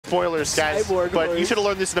spoilers, guys, but you should have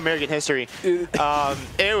learned this in American history.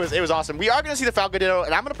 It was awesome. We are going to see the Falco Ditto,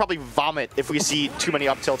 and I'm going to probably vomit if we see too many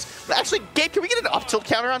up tilts. But actually, Gabe, can we get an up tilt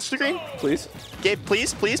counter on screen? Please. Gabe,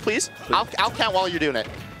 please. I'll count while you're doing it.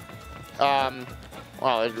 Well,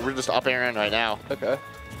 we're just up airing right now. Okay.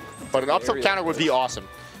 But an up tilt counter would be awesome.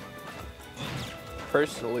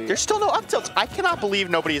 Personally, there's still no up tilts. I cannot believe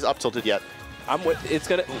nobody is up tilted yet. It's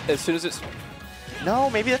gonna as soon as it's. No,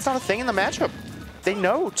 maybe that's not a thing in the matchup. They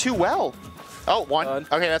know too well. Oh, one.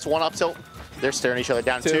 Okay, that's one up tilt. They're staring each other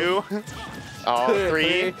down. Two. Oh,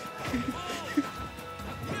 three.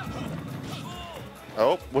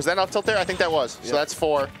 Oh, was that an up tilt there? I think that was. So that's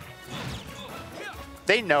four.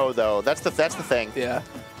 They know though. That's the thing. Yeah.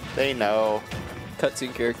 They know.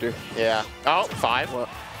 Cutscene character. Yeah. Oh, five. Well.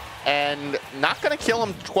 And not going to kill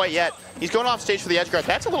him quite yet. He's going off stage for the edge guard.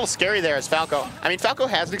 That's a little scary there as Falco. I mean, Falco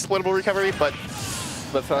has an exploitable recovery, but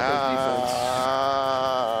Falco's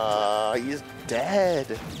defense. He's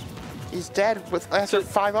dead. He's dead after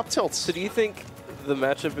 5 up tilts. So do you think the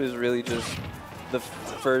matchup is really just the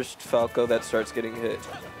first Falco that starts getting hit?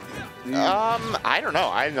 I don't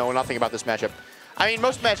know. I know nothing about this matchup. I mean,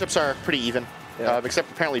 most matchups are pretty even,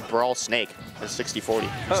 except apparently Brawl Snake is 60-40.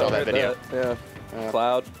 You saw that video. Yeah.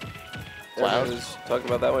 Cloud. Cloud is talking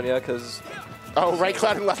about that one, yeah, because. Oh, right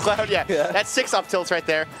cloud and left cloud, yeah. That's 6 up tilts right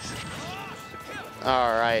there.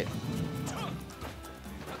 All right.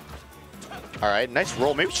 All right, nice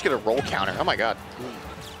roll. Maybe we should get a roll counter. Oh my god.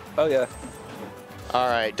 Oh yeah. All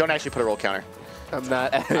right, don't actually put a roll counter. I'm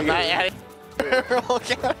not adding a roll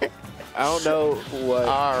counter. I don't know what.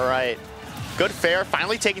 All right. Good fair.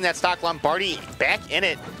 Finally taking that stock. Lombardi back in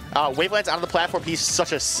it. Waveland's out of the platform. He's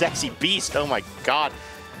such a sexy beast. Oh my god.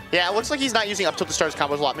 Yeah, it looks like he's not using up tilt to start his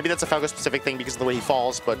combos a lot. Maybe that's a Falco specific thing because of the way he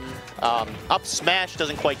falls, but up smash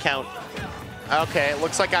doesn't quite count. Okay, it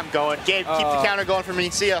looks like I'm going. Gabe, keep the counter going for me.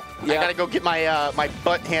 See ya. Yeah. I gotta go get my my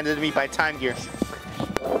butt handed to me by Time Gear.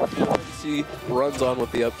 See, runs on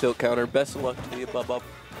with the up tilt counter. Best of luck to you, bub.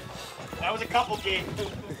 That was a couple, Gabe.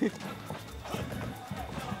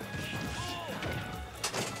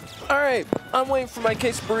 All right, I'm waiting for my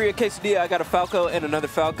quesadilla. I got a Falco and another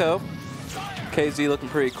Falco. KZ looking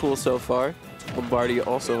pretty cool so far. Lombardi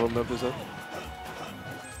also on numbers up.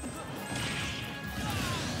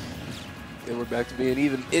 And we're back to being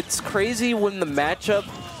even. It's crazy when the matchup,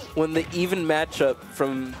 when the even matchup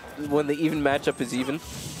is even.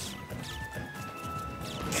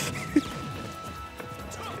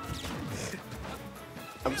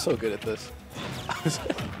 I'm so good at this.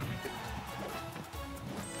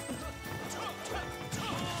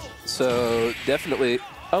 So definitely.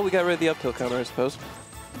 Oh, we got rid of the up tilt counter, I suppose.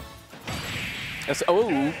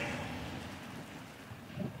 Oh.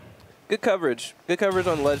 Good coverage. Good coverage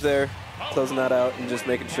on the ledge there. Closing that out and just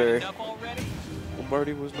making sure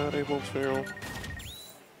Lombardi was not able to.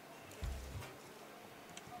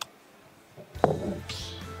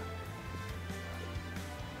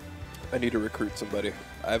 I need to recruit somebody.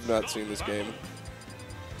 I have not seen this game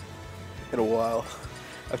in a while.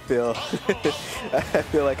 I feel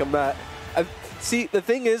like I'm not. See, the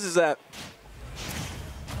thing is that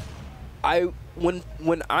when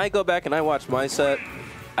I go back and I watch my set,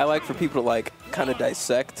 I like for people to like kind of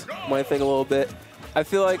dissect my thing a little bit. I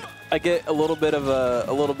feel like I get a little bit of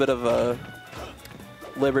a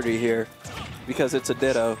liberty here because it's a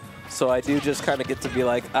ditto. So I do just kind of get to be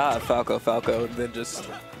like, Falco, Falco, and then just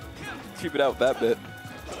keep it out that bit.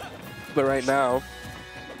 But right now,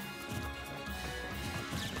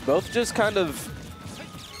 both just kind of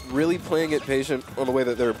really playing it patient on the way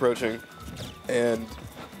that they're approaching and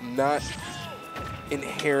not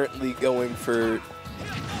inherently going for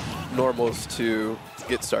normals to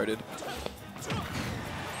get started.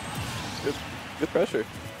 Good pressure.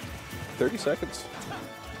 30 seconds.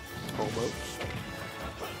 Almost.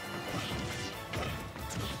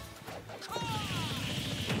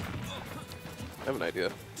 I have an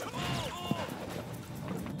idea.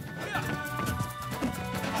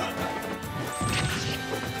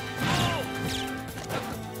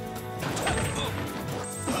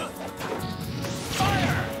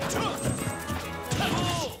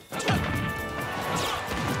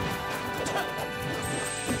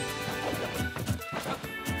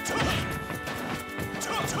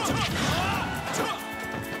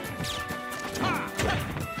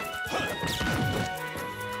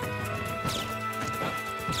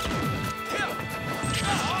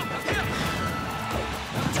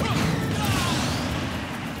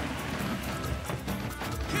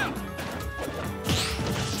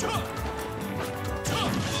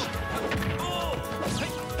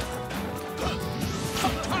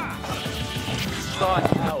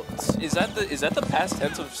 is that the past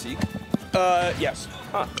tense of seek? Yes.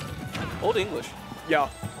 Huh. Old English. Yeah.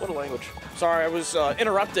 What a language. Sorry, I was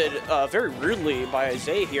interrupted very rudely by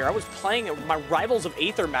Isaiah here. I was playing my Rivals of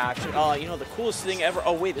Aether match. You know, the coolest thing ever.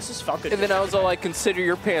 Oh, wait, this is Falco. And then I was all like, consider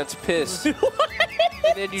your pants piss. And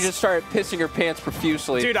then you just started pissing your pants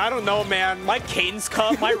profusely. Dude, I don't know, man. My Canes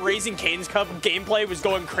Cup, my Raising Canes Cup gameplay was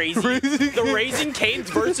going crazy. The Raising Canes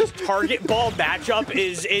versus Target Ball matchup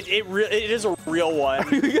is it is a real one.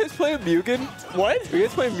 Are you guys playing Mugen? What? Are you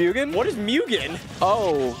guys playing Mugen? What is Mugen?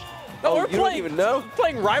 Oh. No, we're you playing, don't even know?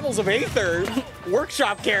 Playing Rivals of Aether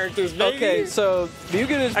workshop characters, baby. Okay, so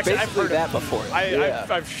Mugen is Actually, basically that before. I've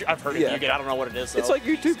heard of Mugen. I don't know what it is, though. It's like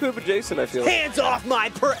YouTube poop adjacent, I feel like. Hands off my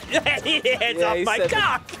hands off my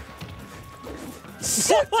cock!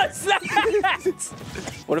 What was that?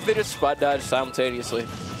 What if they just spot dodge simultaneously?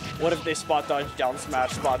 What if they spot dodge, down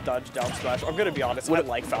smash, spot dodge, down smash? I'm gonna be honest, I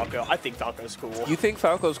like Falco. I think Falco's cool. You think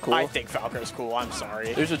Falco's cool? I think Falco's cool, I'm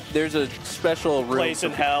sorry. There's a special room. Place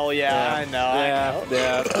in hell, yeah, I know.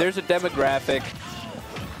 Yeah. There's a demographic.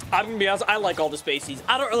 I'm gonna be honest, I like all the spaceys.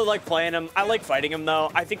 I don't really like playing them. I like fighting them,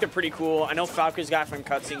 though. I think they're pretty cool. I know Falco's got from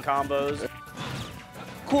cutscene combos.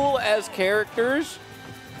 Cool as characters.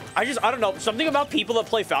 I don't know. Something about people that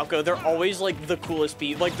play Falco, they're always, like, the coolest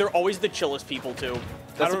people. Like, they're always the chillest people, too.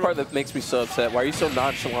 That's the part that makes me so upset. Why are you so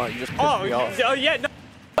nonchalant? You just piss me off. Oh, yeah, no.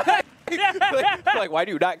 like, why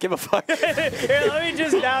do you not give a fuck? Here, let me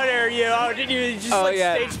just down air you. Oh, did you just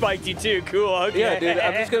stage spiked you too? Cool. Okay. Yeah, dude.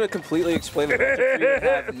 I'm just gonna completely explain the magic for you and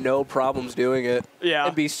have no problems doing it. Yeah.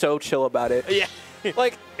 And be so chill about it. Yeah.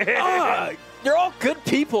 Like, you're all good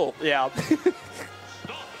people. Yeah.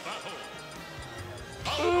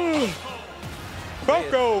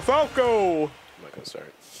 Falco. I'm not gonna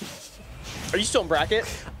start. Are you still in bracket?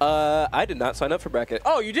 I did not sign up for bracket.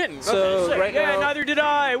 Oh, you didn't? So okay, right now, neither did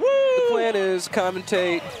I. Woo! The plan is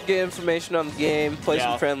commentate, get information on the game, play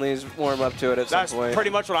some friendlies, warm up to it at some point. That's pretty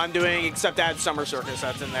much what I'm doing, except add Summer Circus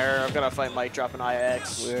that's in there. I've got to fight Mike Drop and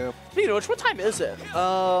IX. Yeah. Speaking of which, what time is it?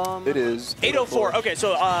 It is 8:04. Okay,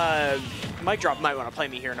 so Mike Drop might want to play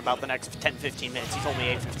me here in about the next 10-15 minutes. He told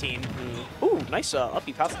me 8:15. Ooh, nice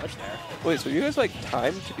uppy pass touch there. Wait, so you guys like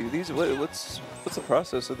time to do these? What's the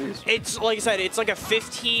process of these? It's like I said, it's like a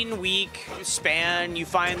 15-week span. You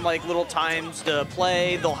find like little times to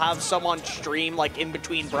play. They'll have some on stream like in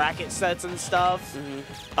between bracket sets and stuff.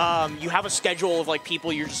 You have a schedule of like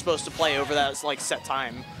people you're just supposed to play over that like set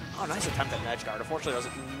time. Oh, nice attempt at an edge guard. Unfortunately, it was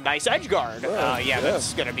a nice edge guard. Yeah,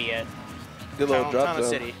 that's gonna be it. Good little drop zone.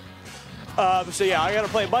 City. So yeah, I gotta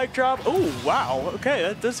play Mike Drop. Oh wow, okay,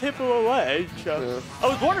 that does hit below ledge. I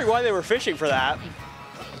was wondering why they were fishing for that.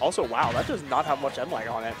 Also, wow, that does not have much end lag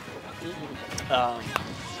on it.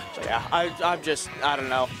 So yeah, I don't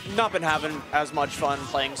know, not been having as much fun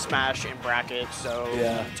playing Smash in bracket. So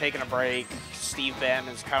taking a break. Steve ban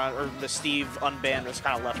is kind of, or the Steve unban has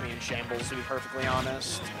kind of left me in shambles, to be perfectly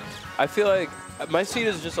honest. I feel like my seed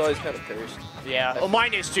is just always kind of cursed. Yeah, well,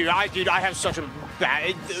 mine is too. I have such a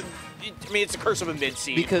bad. I mean, it's a curse of a mid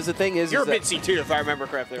seed. Because the thing is, you're a mid seed too, if I remember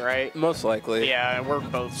correctly, right? Most likely. Yeah, and we're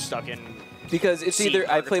both stuck in. Because it's either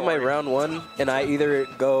I play my round one and I either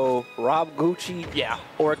go Rob Gucci,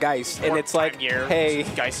 or Geist, and it's like, hey,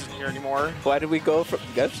 Geist isn't here anymore. Why did we go from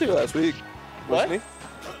Geist here last week? What?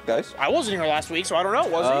 Geist? I wasn't here last week, so I don't know.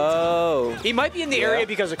 Was he? Oh. He might be in the area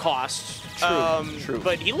because of cost. True.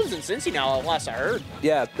 But he lives in Cincy now, last I heard.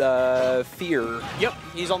 Yeah, Fear. Yep,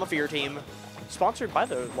 he's on the Fear team. Sponsored by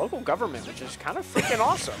the local government, which is kind of freaking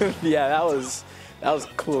awesome. Yeah, that was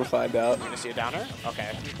cool to find out. You gonna see a downer?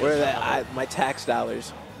 Okay. Where are that? My tax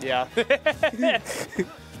dollars. Yeah.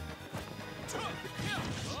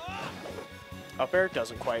 Up air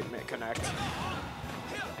doesn't quite connect.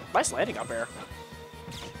 Nice landing up air.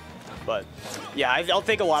 But yeah, I don't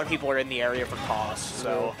think a lot of people are in the area for cost.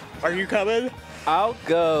 So, are you coming? I'll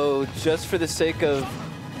go just for the sake of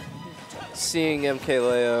seeing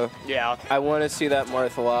MKLeo. Yeah. I want to see that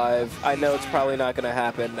Marth live. I know it's probably not going to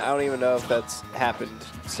happen. I don't even know if that's happened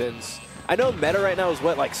since. I know meta right now is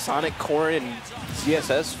what, like Sonic, Corrin, and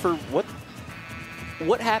ZSS for what?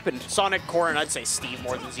 What happened? Sonic, Corrin, I'd say Steve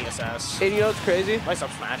more than ZSS. And you know what's crazy? Nice up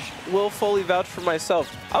smash. Will fully vouch for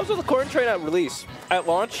myself. I was on the Corrin train at release. At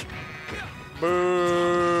launch.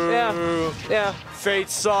 Boo. Yeah. Fate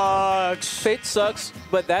sucks. Fate sucks,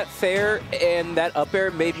 but that fair and that up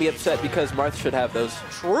air made me upset because Marth should have those.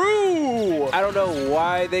 True. I don't know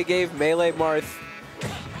why they gave Melee Marth.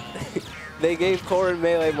 They gave Corrin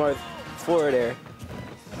Melee Marth forward air.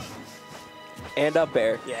 And up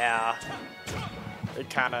air. Yeah. It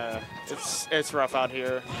kind of, it's rough out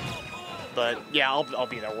here. But yeah, I'll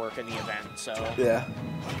be there working the event, so. Yeah.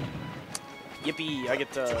 Yippee! I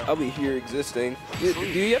get to. I'll be here existing. Do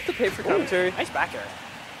you have to pay for commentary? Nice back air.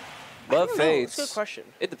 Love That's fades. a good question.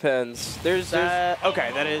 It depends. There's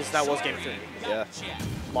Okay, that was game 3. yeah.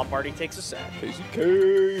 Lombardi takes a set.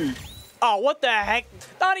 KZK. Oh, what the heck?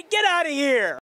 Donnie, get out of here!